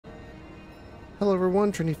Hello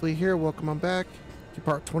everyone, TrendyFlea here, welcome on back to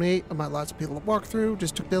part 28 of my Lots of People walkthrough.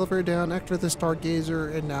 Just took the elevator down, activated the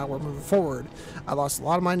Stargazer, and now we're moving forward. I lost a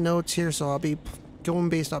lot of my notes here, so I'll be going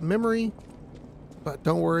based on memory, but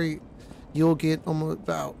don't worry, you'll get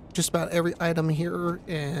just about every item here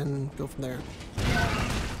and go from there.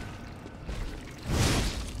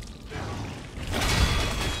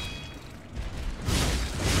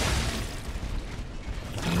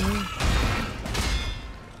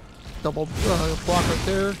 Double block right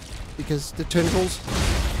there because the tentacles.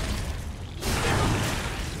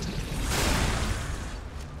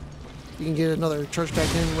 You can get another charge attack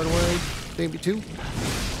in right away, maybe two.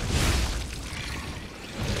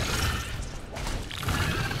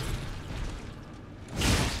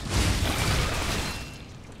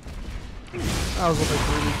 I was a little bit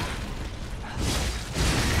greedy.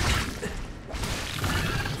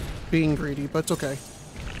 Being greedy, but it's okay.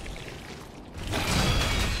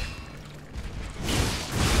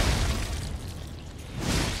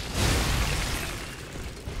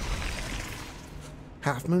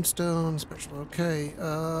 Half moonstone, special, okay.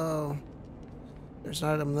 There's an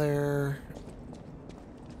item there.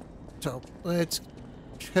 So let's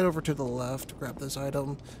head over to the left, grab this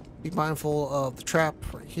item. Be mindful of the trap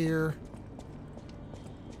right here.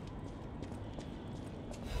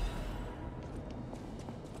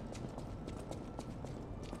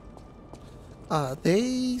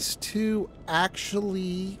 These two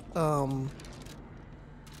actually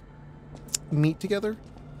meet together.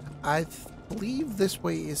 I believe this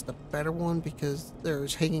way is the better one because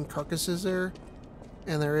there's hanging carcasses there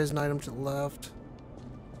and there is an item to the left.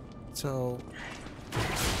 So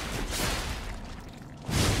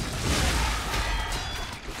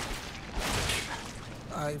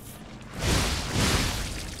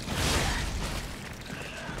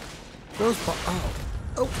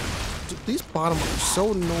these bottom are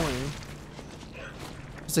so annoying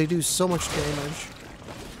because they do so much damage.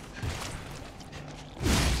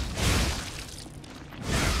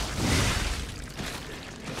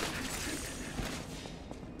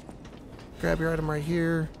 Grab your item right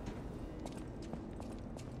here.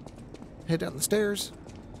 Head down the stairs.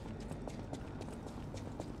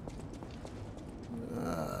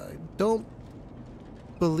 I don't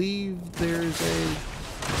believe there's a...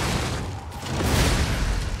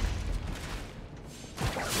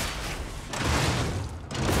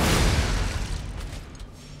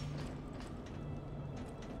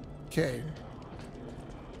 Okay.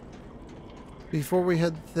 Before we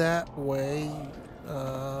head that way,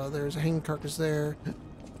 there's a hanging carcass there.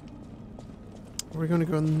 We're going to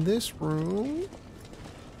go in this room.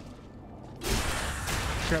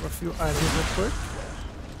 Grab a few items real quick.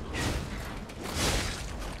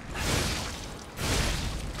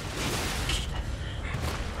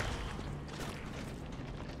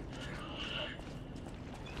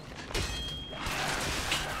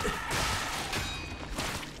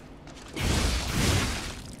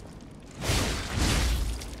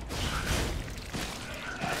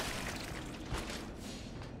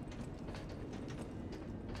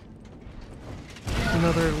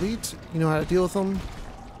 Another elite, you know how to deal with them.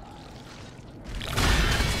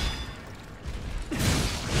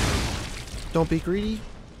 Don't be greedy.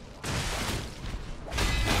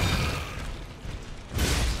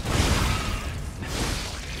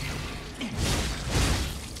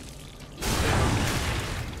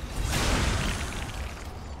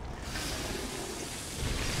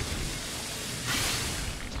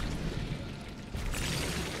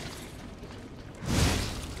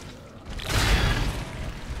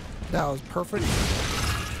 That was perfect.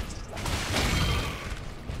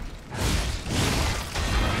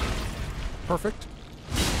 Perfect.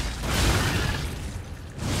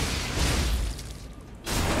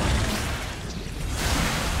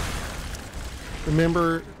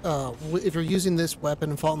 Remember, if you're using this weapon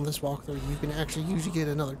and following this walkthrough, you can actually usually get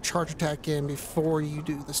another charge attack in before you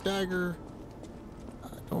do the stagger. I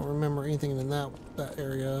don't remember anything in that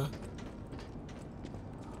area.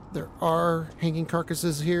 There are hanging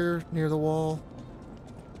carcasses here near the wall,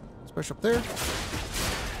 especially up there.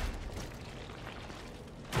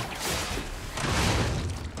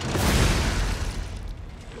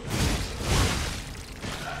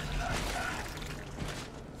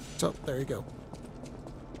 So there you go.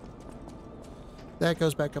 That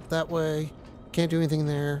goes back up that way. Can't do anything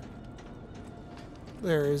there.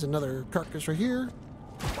 There is another carcass right here.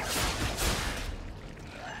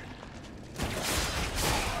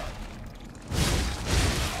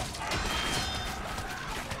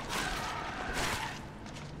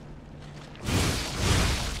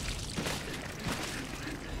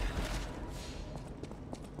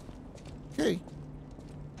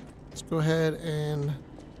 Let's go ahead and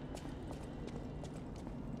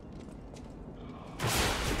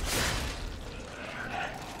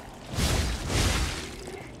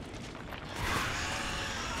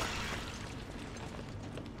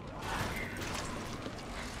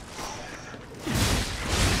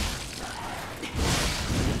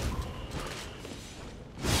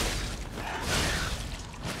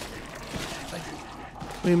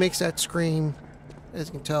when he makes that scream, as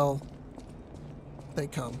you can tell, they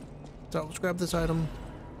come. So let's grab this item,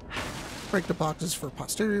 break the boxes for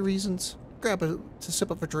posterity reasons, grab a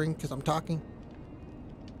sip of a drink because I'm talking.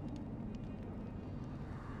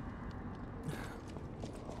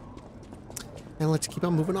 And let's keep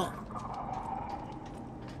on moving on.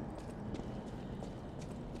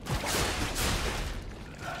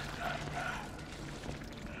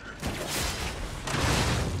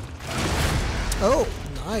 Oh,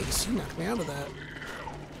 nice. You knocked me out of that.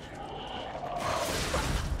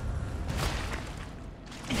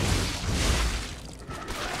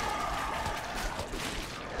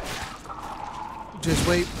 Just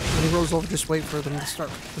wait. When he rolls over, just wait for them to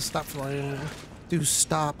stop flailing. To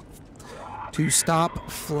stop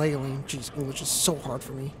flailing. Jeez, English is so hard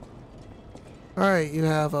for me. Alright, you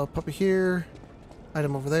have a puppet here,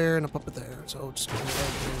 item over there, and a puppet there. So just go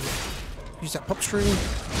ahead and use that puppet string.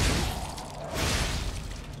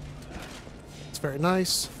 It's very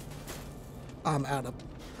nice. I'm out.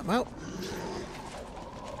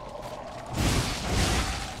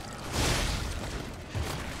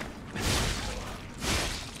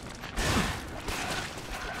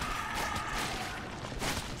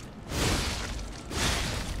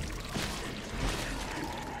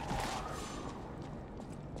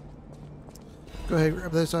 Go ahead and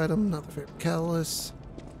grab this item, not the favorite catalyst.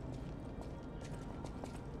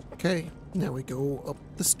 Okay, now we go up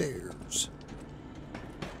the stairs.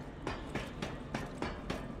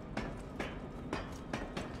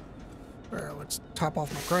 Alright, let's top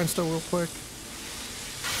off my grindstone real quick.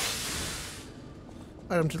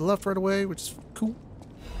 Item to the left right away, which is cool.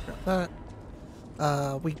 Grab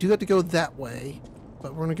that. We do have to go that way,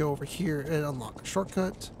 but we're going to go over here and unlock a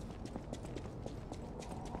shortcut.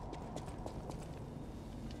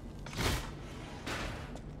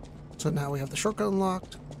 So now we have the shortcut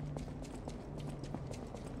unlocked.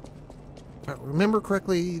 If I remember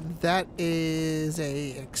correctly, that is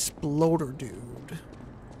a exploder dude.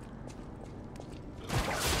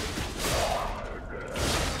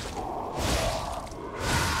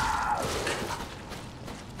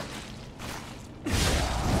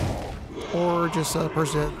 Or just a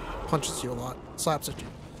person that punches you a lot, slaps at you.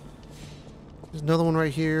 There's another one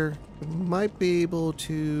right here. We might be able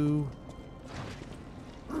to...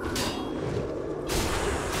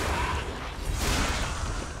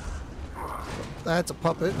 That's a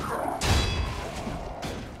puppet.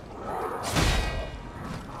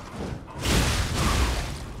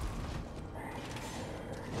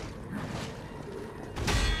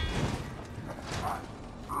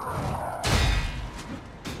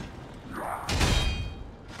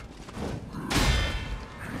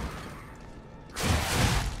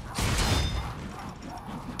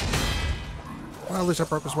 Well, at least I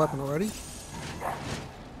broke his weapon already.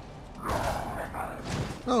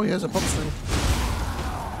 Oh, he has a puppet string.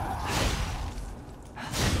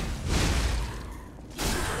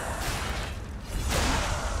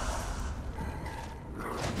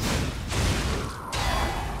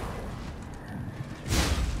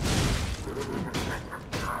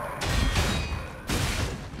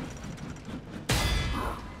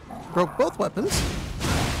 Broke both weapons.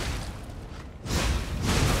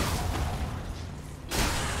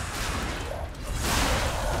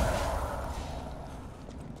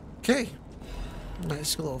 Okay.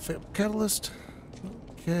 Nice little favorite catalyst.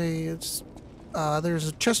 Okay, it's there's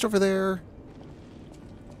a chest over there.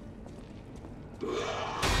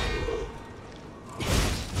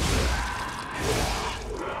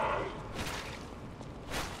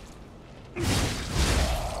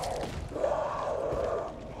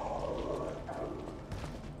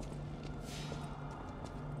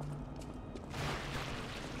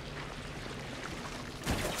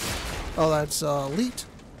 Oh, that's elite.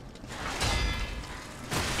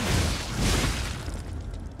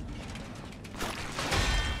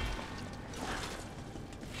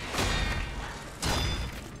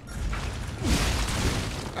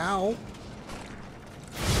 Ow.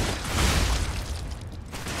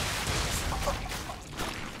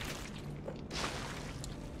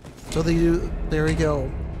 So there you go.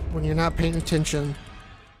 When you're not paying attention,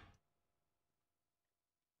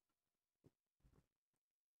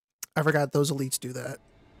 I forgot those elites do that.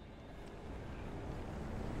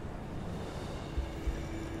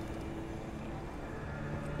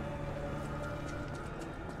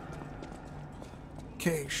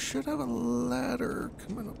 Okay, should have a ladder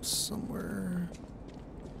coming up somewhere.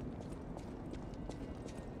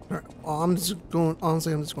 Alright, well, I'm just going,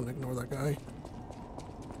 honestly, I'm just going to ignore that guy.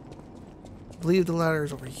 I believe the ladder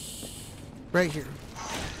is over here. Right here.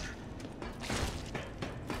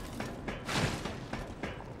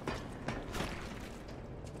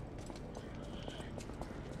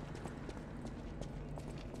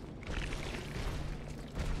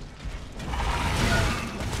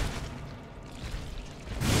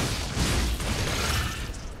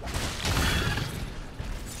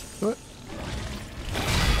 What?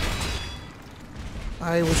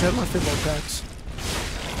 I wish I had my football packs.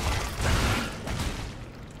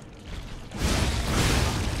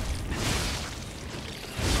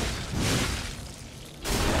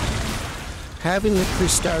 Having the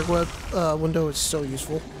increased stagger window is so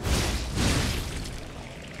useful.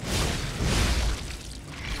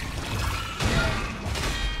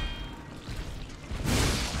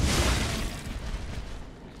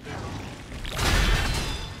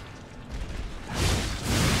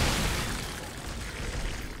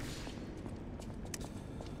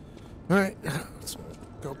 Alright, let's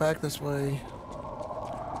go back this way.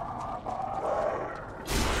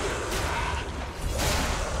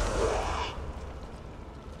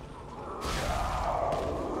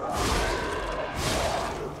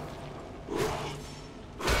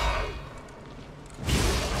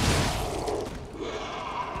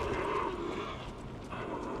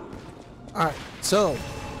 Alright, so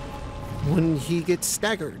when he gets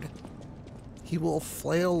staggered, he will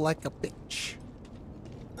flail like a bitch.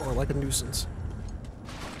 Or like a nuisance.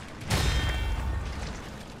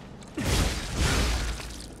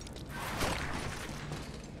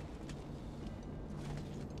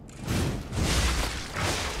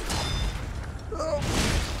 Oh.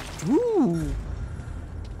 Ooh.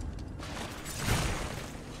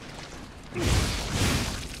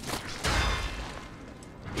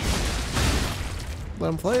 Let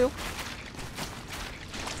him flail.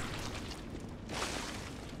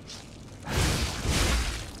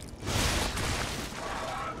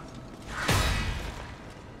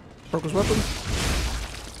 Broke his weapon.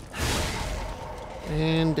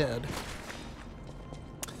 And dead.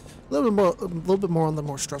 A little bit more on the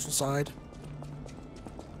more stressful side.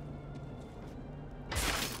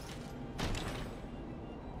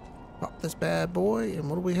 Pop this bad boy, and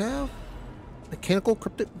what do we have? Mechanical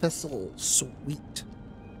cryptic vessel. Sweet.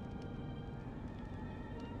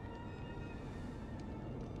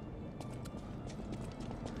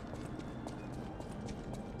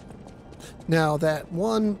 Now that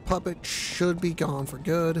one puppet should be gone for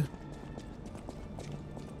good.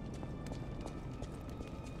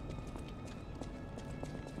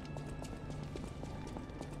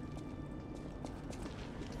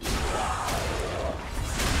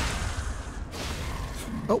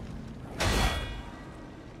 Oh.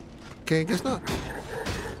 Okay, guess not.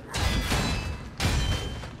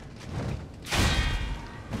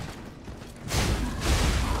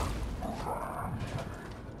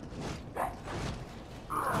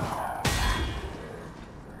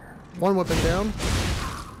 One weapon down.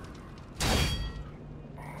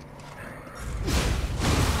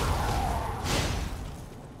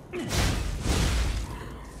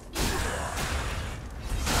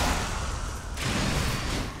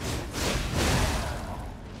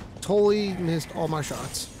 Totally missed all my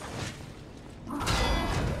shots.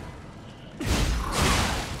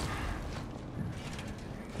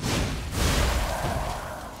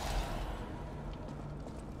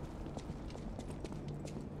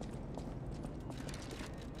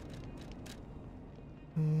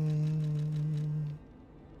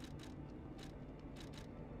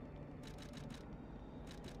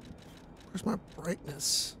 Where's my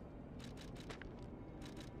brightness?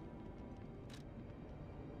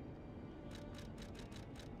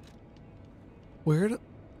 Where the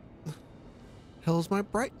hell is my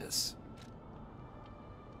brightness?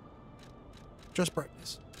 Just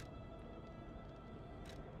brightness.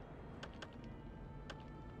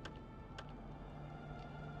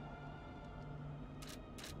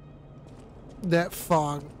 That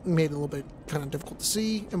fog made it a little bit kind of difficult to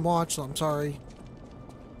see and watch, so I'm sorry.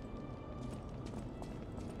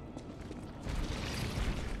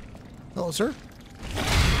 Hello, sir.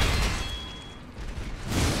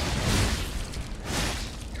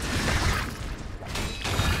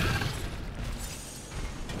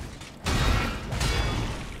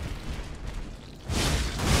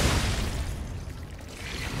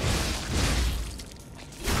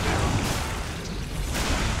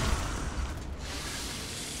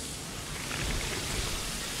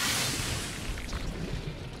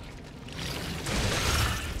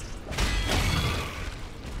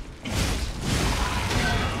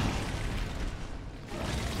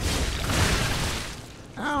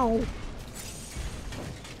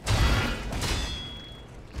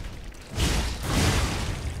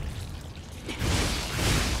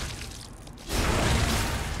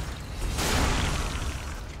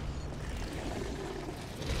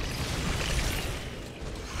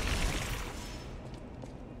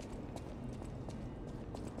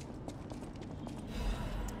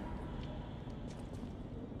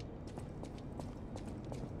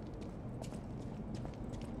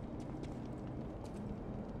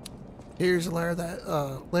 Here's a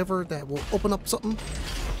lever that will open up something.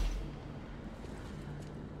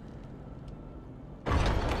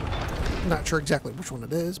 Not sure exactly which one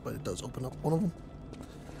it is, but it does open up one of them.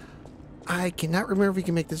 I cannot remember if we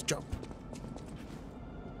can make this jump.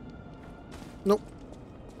 Nope.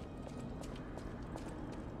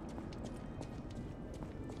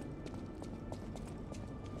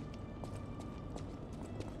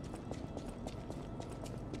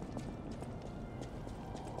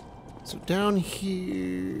 So down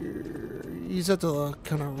here, you just have to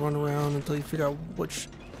kind of run around until you figure out which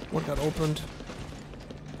one got opened.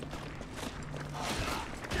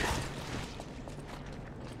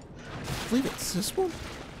 I believe it's this one?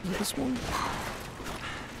 Is it this one?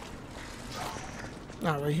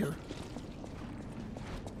 Ah, right here.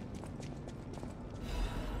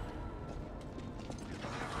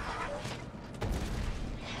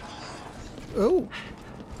 Oh!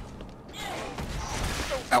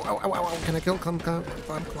 Ow, ow, ow, ow, ow. Can I kill? Come, climb.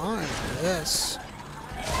 Yes.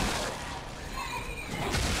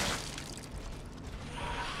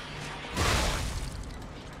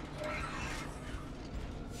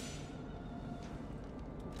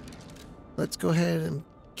 Let's go ahead and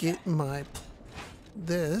get my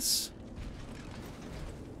this.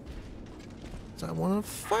 So I want to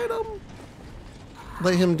fight him.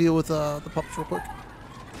 Let him deal with the pups real quick.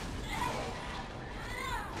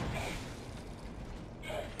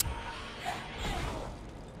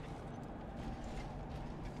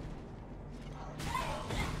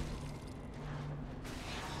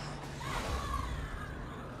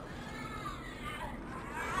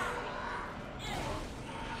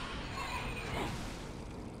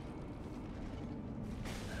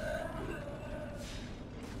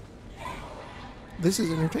 This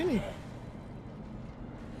is entertaining.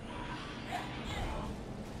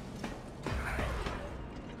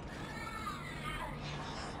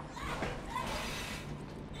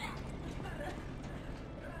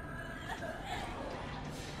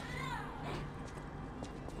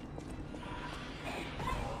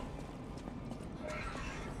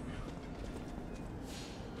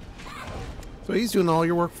 So he's doing all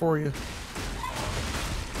your work for you.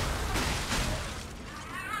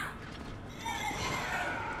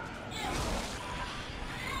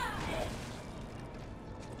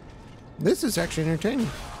 This is actually entertaining.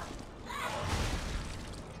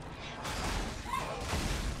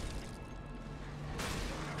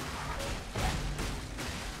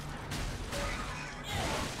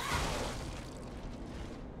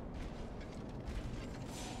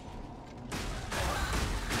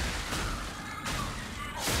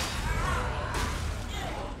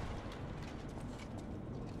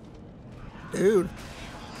 Dude,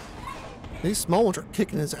 these small ones are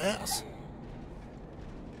kicking his ass.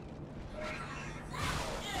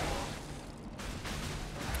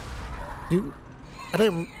 Dude, I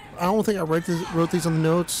don't think I wrote these on the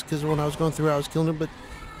notes because when I was going through I was killing them, but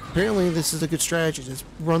apparently this is a good strategy. Just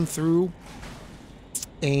run through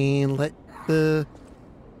and let the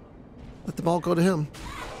ball go to him.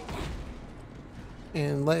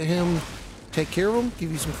 And let him take care of them, give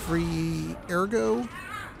you some free ergo.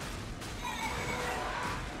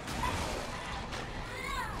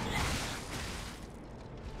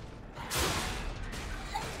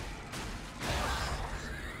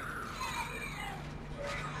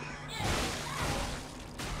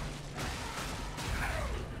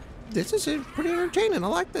 This is pretty entertaining. I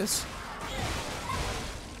like this.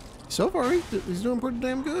 So far, he's doing pretty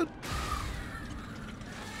damn good.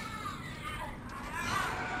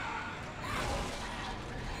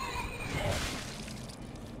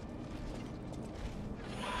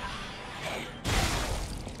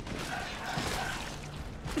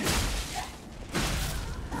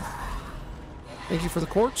 Thank you for the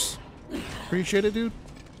quartz. Appreciate it, dude.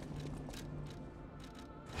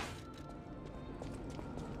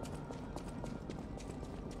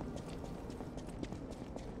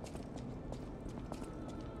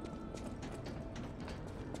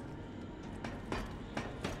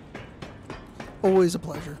 Always a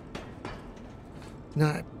pleasure. Now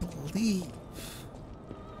I believe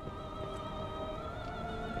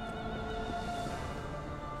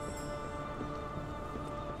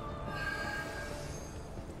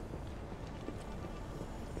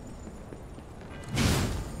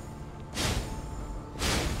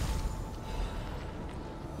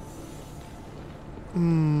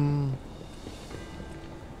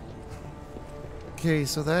okay,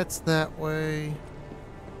 so that's that way.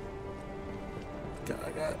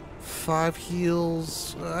 I got 5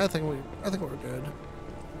 heals. I think we're good.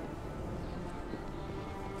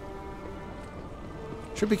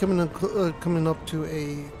 Should be coming up to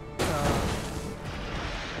a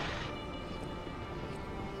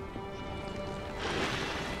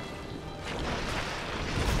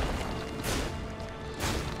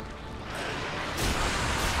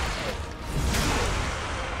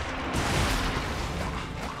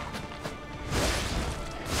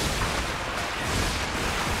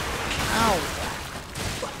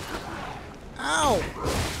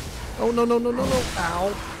No, no, no, no, no, no.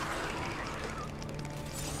 Ow.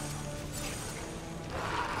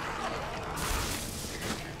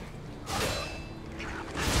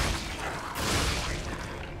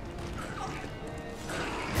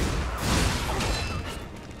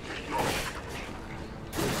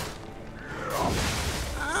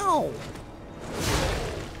 Ow.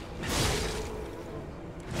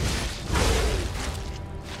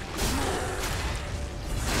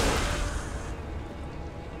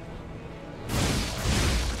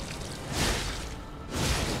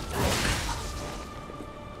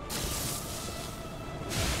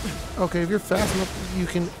 Okay, if you're fast enough, you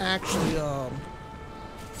can actually,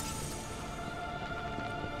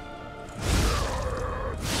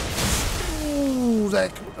 ooh,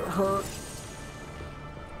 that could hurt.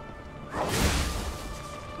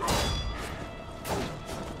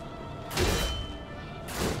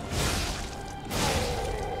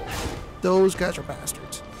 Those guys are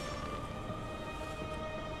bastards.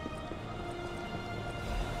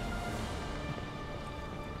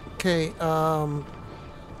 Okay,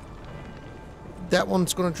 that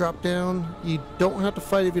one's going to drop down. You don't have to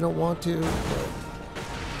fight if you don't want to.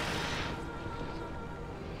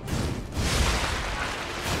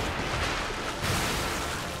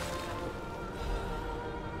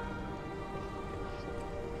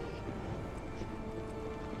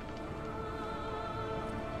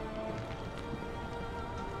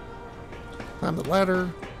 But climb the ladder.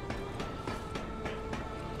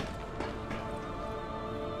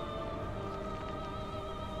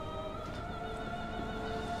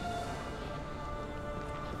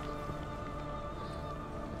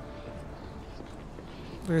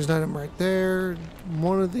 There's an item right there.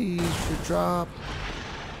 One of these should drop.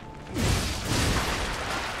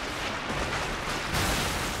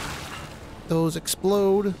 Those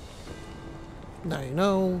explode. Now you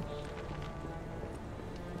know.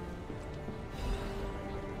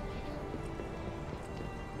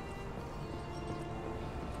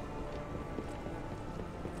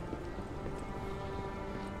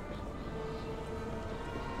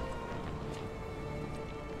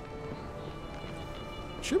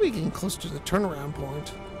 Should be getting close to the turnaround point,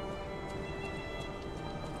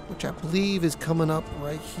 which I believe is coming up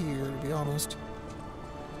right here, to be honest.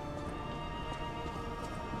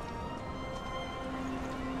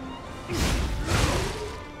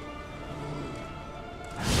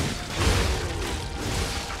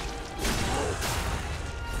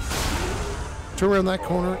 Turn around that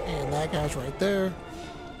corner, and that guy's right there.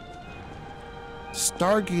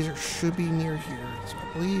 Stargazer should be near here, so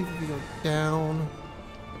I believe if you go down.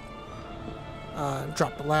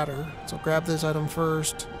 Drop the ladder. So grab this item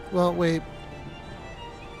first. Well, wait.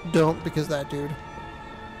 Don't, because that dude.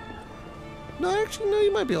 No, actually, no,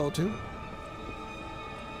 you might be able to.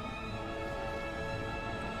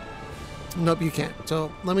 Nope, you can't.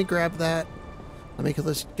 So let me grab that. Let me kill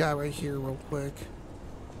this guy right here real quick.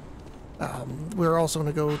 We're also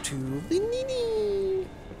going to go to Vinini.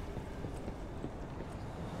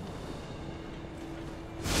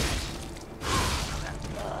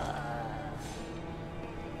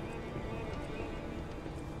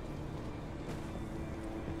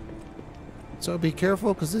 So be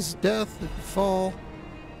careful, because this is death. If you fall.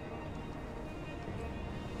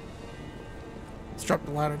 Let's drop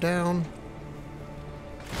the ladder down.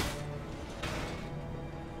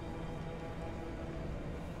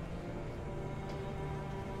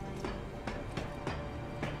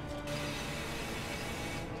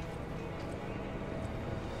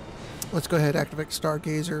 Let's go ahead and activate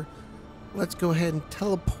Stargazer. Let's go ahead and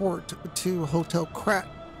teleport to Hotel Krat.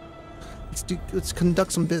 Let's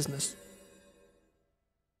conduct some business.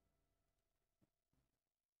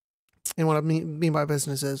 And what I mean by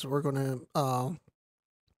business is we're going to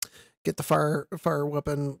get the fire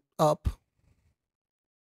weapon up.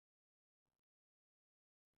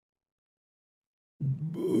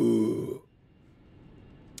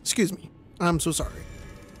 Excuse me. I'm so sorry.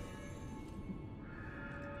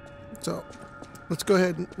 So let's go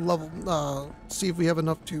ahead and level, see if we have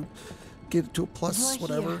enough to get it to a plus,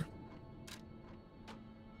 whatever. Here.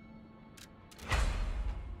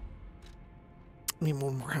 I need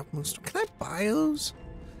one more half moon stone. Can I buy those?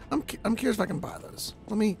 I'm curious if I can buy those.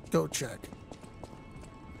 Let me go check.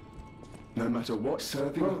 No matter what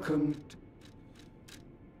serving, welcome.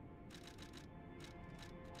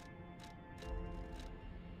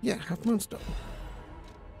 Yeah, half moon stone.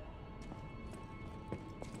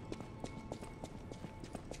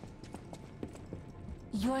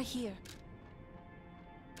 You are here.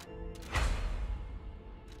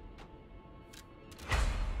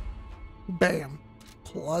 Bam.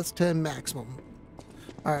 Plus 10 maximum.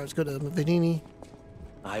 Alright, let's go to Vinini.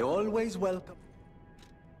 I always welcome.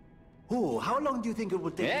 Oh, how long do you think it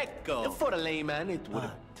would take? Ecco! For a layman, it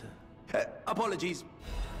would. Apologies.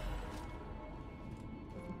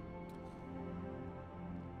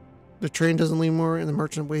 The train doesn't leave more, and the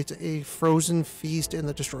merchant waits a frozen feast in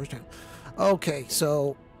the destroyer's town. Okay,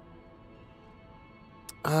 so...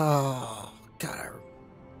 Oh, God.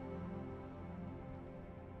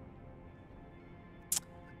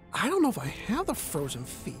 I don't know if I have the frozen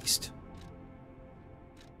feast.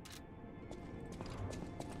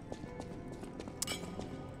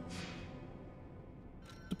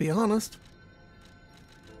 To be honest.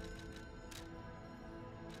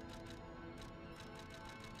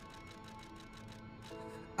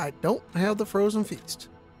 I don't have the frozen feast.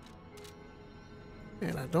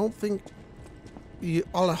 And I don't think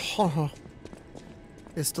Alejandro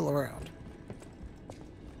is still around.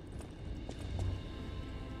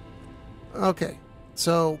 Okay,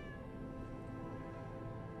 so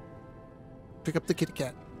pick up the kitty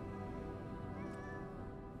cat.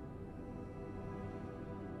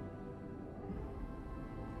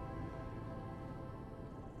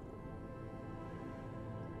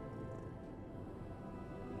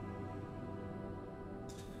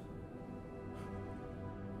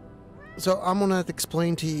 So I'm going to have to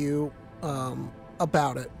explain to you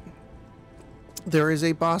about it. There is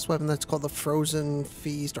a boss weapon that's called the Frozen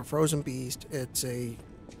Feast or Frozen Beast. It's a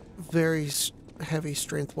very heavy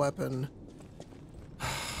strength weapon.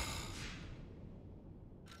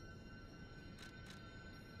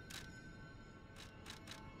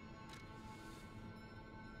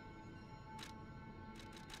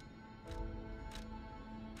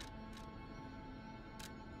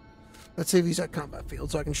 Let's see if he's at combat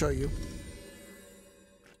field so I can show you.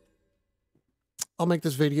 I'll make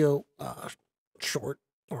this video short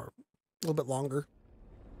or a little bit longer.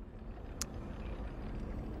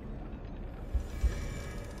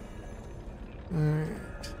 Alright.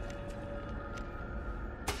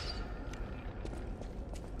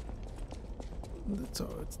 So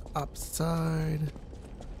it's the opposite side.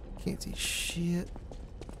 Can't see shit.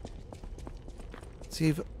 See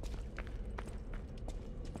if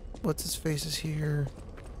what's his face is here.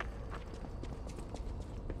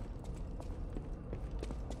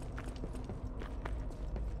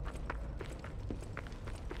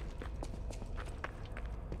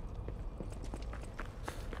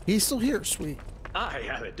 He's still here, sweet. I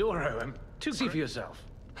adore him. See for yourself.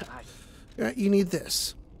 Yeah, you need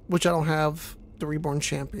this, which I don't have. The Reborn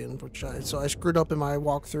Champion, so I screwed up in my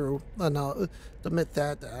walkthrough, and I'll admit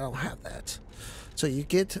that I don't have that. So you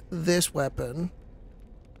get this weapon.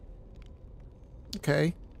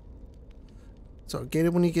 Okay. So get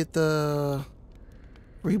it when you get the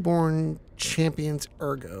Reborn Champion's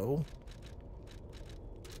Ergo.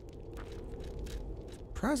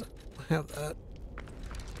 Present. I have that.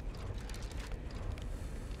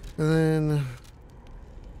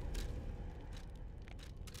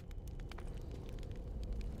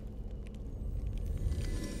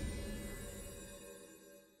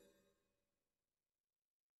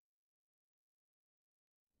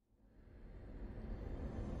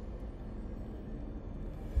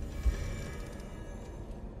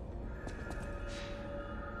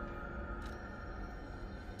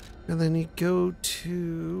 And then you go to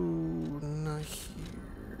not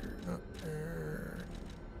here, not there.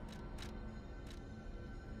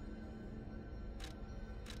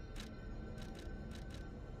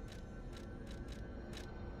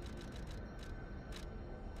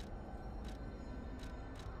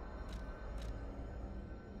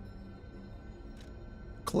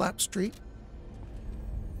 Collapse Street.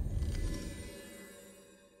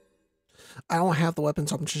 I don't have the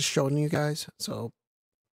weapons, I'm just showing you guys, so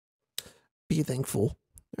be thankful.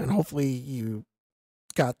 And hopefully you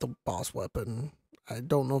got the boss weapon. I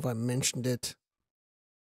don't know if I mentioned it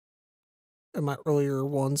in my earlier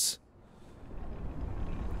ones.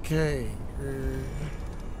 Okay.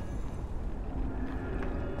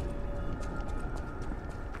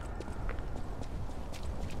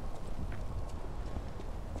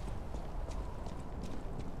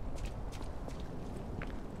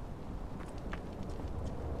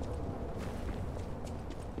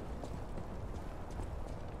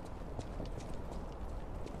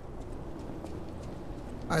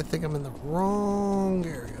 I think I'm in the wrong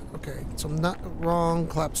area. Okay, so I'm not wrong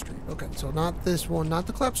Clap Street. Okay, so not this one, not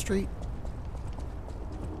the Clap Street.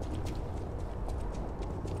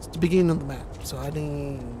 It's the beginning of the map, so I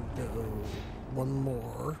need to go one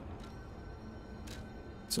more.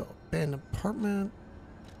 So, abandoned apartment.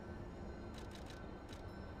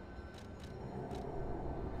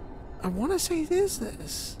 I want to say it is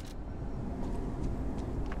this.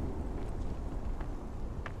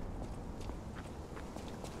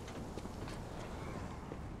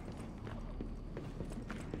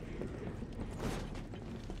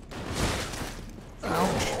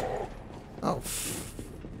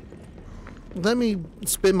 Let me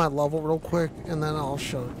spin my level real quick, and then I'll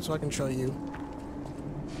show it, so I can show you.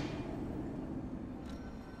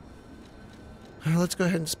 Let's go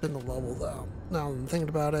ahead and spin the level, though. Now I'm thinking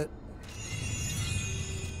about it.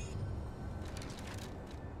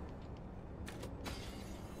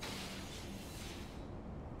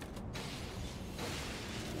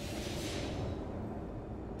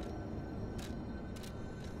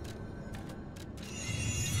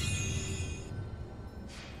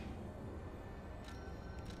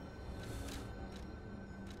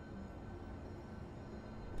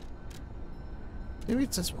 Maybe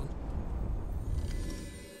it's this one.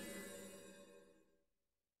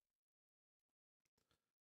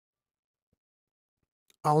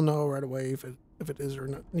 I'll know right away if it is or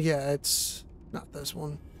not. Yeah, it's not this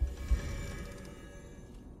one.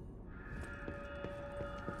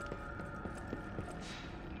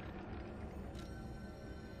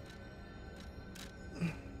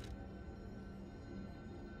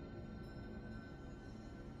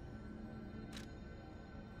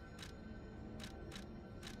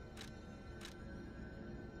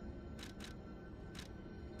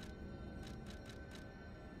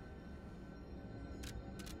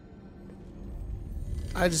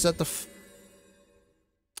 I just have to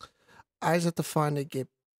find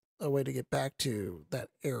a way to get back to that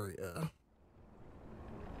area.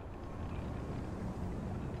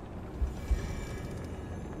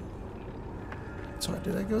 So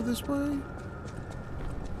did I go this way?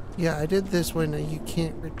 Yeah, I did this way. Now you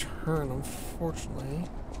can't return, unfortunately.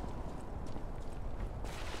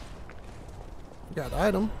 Got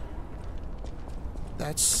item.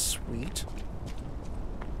 That's sweet.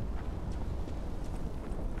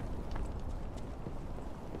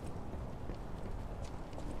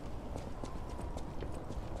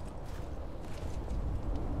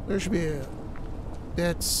 There should be a...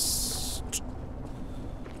 That's...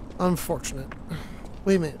 unfortunate.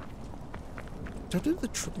 Wait a minute. Did I do the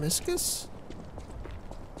Tremiscus?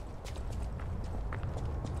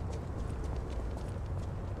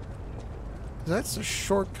 That's a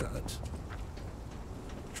shortcut.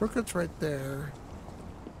 Shortcut's right there.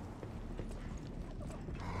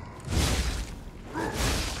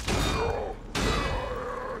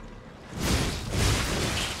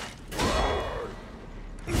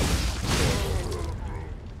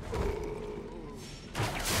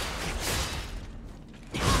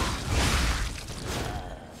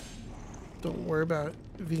 Don't worry about it.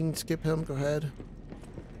 If you can skip him, go ahead.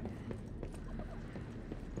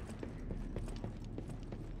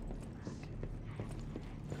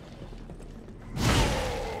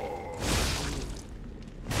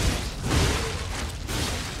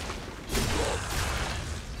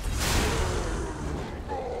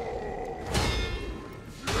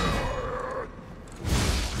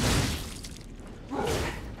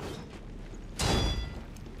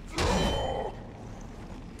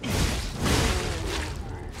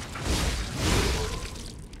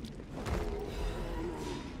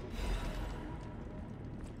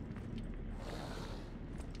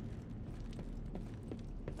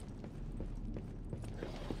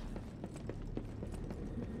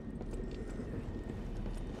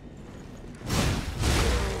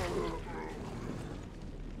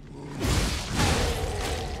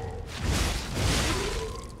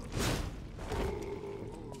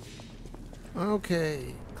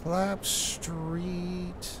 Okay, Collapse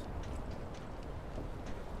Street.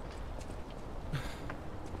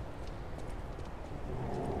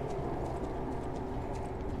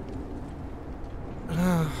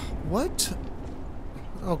 What?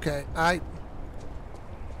 Okay, I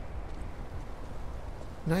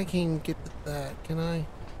can't get that, can I?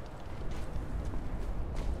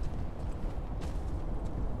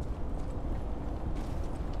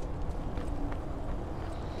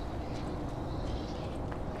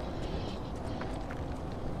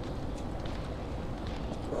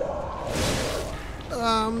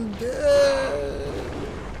 I'm dead.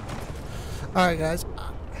 Alright, guys.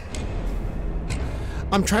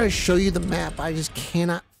 I'm trying to show you the map. I just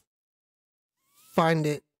cannot find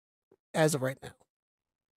it as of right now.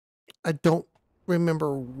 I don't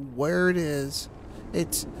remember where it is.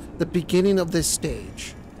 It's the beginning of this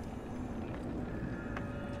stage.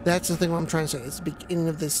 That's the thing what I'm trying to say. It's the beginning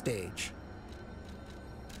of this stage.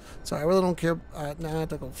 So I really don't care. Now I have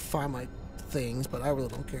to go find my things, but I really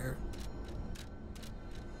don't care.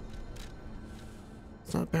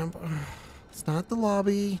 It's not It's not the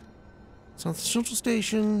lobby. It's not the central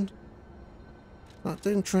station. Not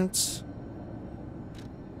the entrance.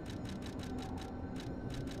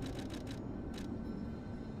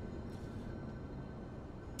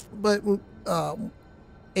 But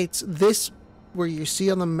it's this where you see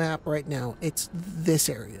on the map right now, it's this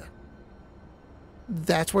area.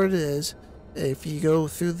 That's where it is. If you go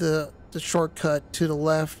through the shortcut to the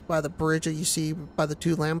left by the bridge that you see by the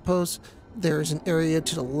 2 lampposts, there's an area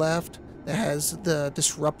to the left that has the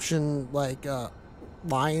disruption, like,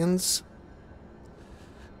 lions.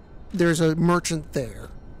 There's a merchant there.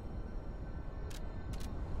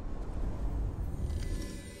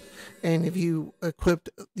 And if you have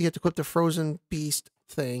to equip the frozen beast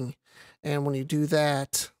thing, and when you do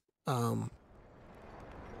that,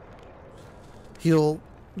 he'll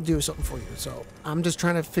do something for you. So I'm just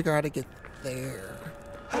trying to figure out how to get there.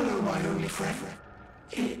 Hello, my only friend.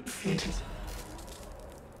 It is.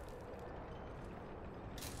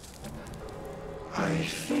 I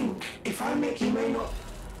think if I make you may not.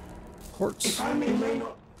 Quartz. If I may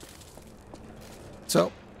not.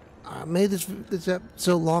 So I made this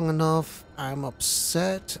episode long enough. I'm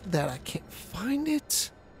upset that I can't find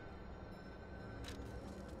it.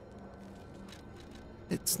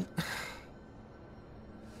 It's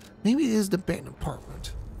maybe it is the abandoned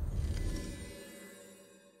apartment.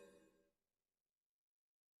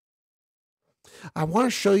 I want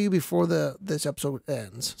to show you before this episode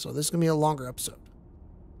ends. So this is gonna be a longer episode.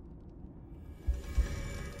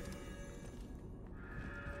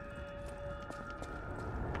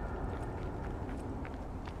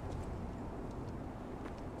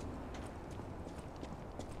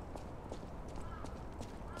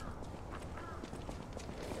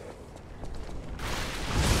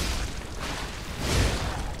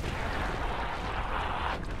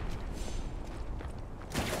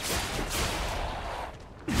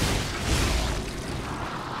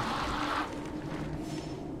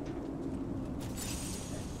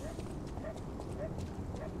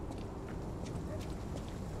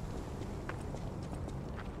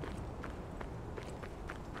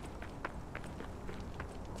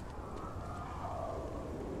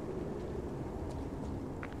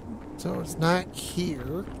 So it's not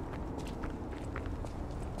here.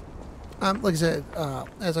 Like I said,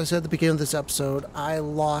 as I said at the beginning of this episode, I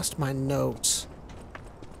lost my notes.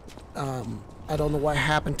 I don't know what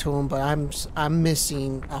happened to them, but I'm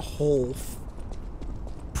missing a whole,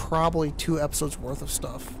 probably 2 episodes worth of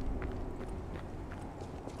stuff.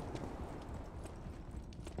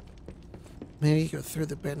 Maybe go through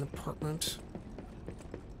the abandoned apartment.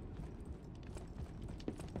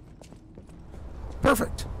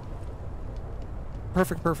 Perfect.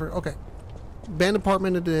 Perfect, perfect. Okay. Abandoned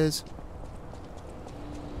apartment it is.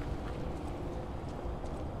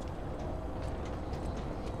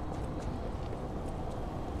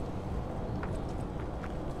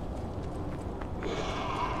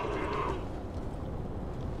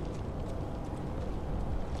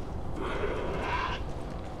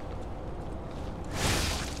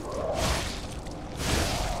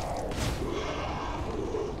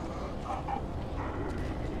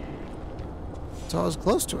 So I was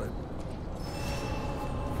close to it.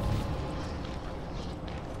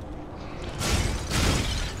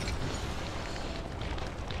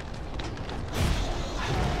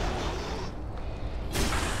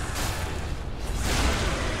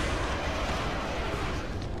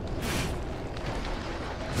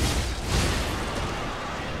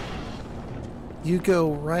 You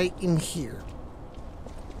go right in here.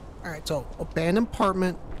 Alright, so abandoned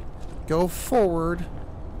apartment, go forward.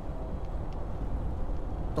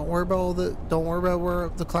 Don't worry about where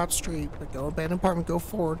the collapsed street, but go abandoned apartment, go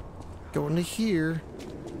forward. Go into here.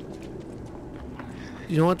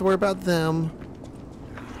 You don't have to worry about them.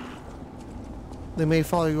 They may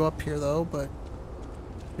follow you up here though, but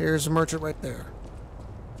here's a merchant right there.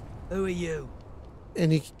 Who are you?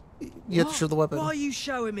 And you have to show the weapon. Why are you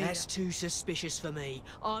showing me? That's too suspicious for me.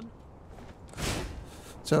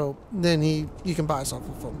 So then you can buy stuff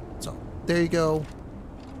with them. So there you go.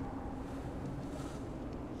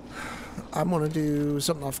 I'm gonna do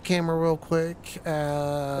something off camera real quick. Who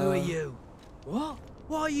are you? What?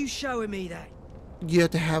 Why are you showing me that? You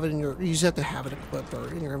have to have it in your. You just have to have it equipped or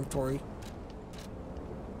in your inventory.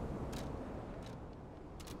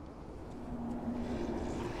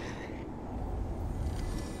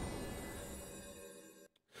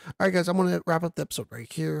 Alright guys, I'm going to wrap up the episode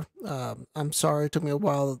right here. I'm sorry it took me a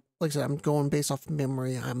while. Like I said, I'm going based off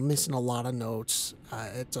memory. I'm missing a lot of notes.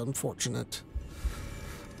 It's unfortunate.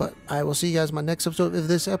 But I will see you guys in my next episode. If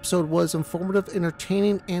this episode was informative,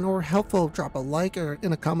 entertaining, and or helpful, drop a like or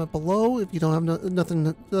in a comment below. If you don't have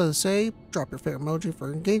nothing to say, drop your favorite emoji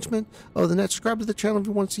for engagement. Other than that, subscribe to the channel if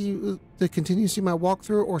you want to see to continue to see my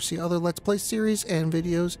walkthrough or see other Let's Play series and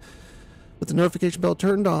videos with the notification bell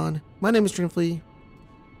turned on. My name is TrendyFlea.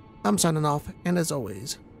 I'm signing off, and as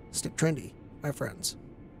always, stick trendy, my friends.